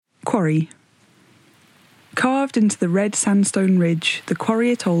Quarry. Carved into the red sandstone ridge, the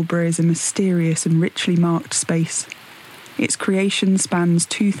quarry at Aldeburgh is a mysterious and richly marked space. Its creation spans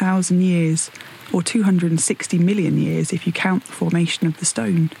 2,000 years, or 260 million years if you count the formation of the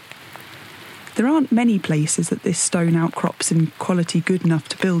stone. There aren't many places that this stone outcrops in quality good enough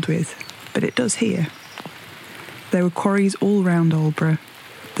to build with, but it does here. There were quarries all round Aldeburgh.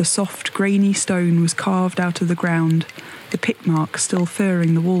 The soft, grainy stone was carved out of the ground, the pick marks still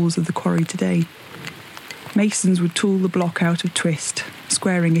furring the walls of the quarry today. Masons would tool the block out of twist,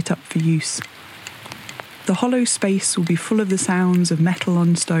 squaring it up for use. The hollow space will be full of the sounds of metal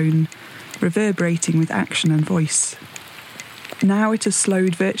on stone, reverberating with action and voice. Now it has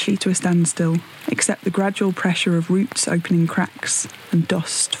slowed virtually to a standstill, except the gradual pressure of roots opening cracks and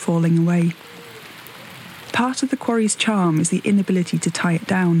dust falling away. Part of the quarry's charm is the inability to tie it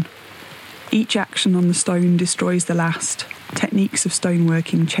down. Each action on the stone destroys the last. Techniques of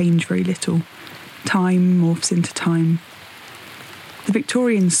stoneworking change very little. Time morphs into time. The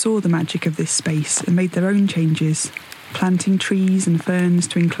Victorians saw the magic of this space and made their own changes, planting trees and ferns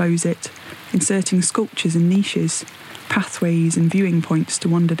to enclose it, inserting sculptures and niches, pathways and viewing points to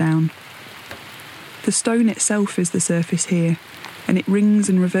wander down. The stone itself is the surface here, and it rings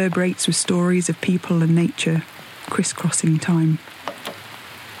and reverberates with stories of people and nature, crisscrossing time.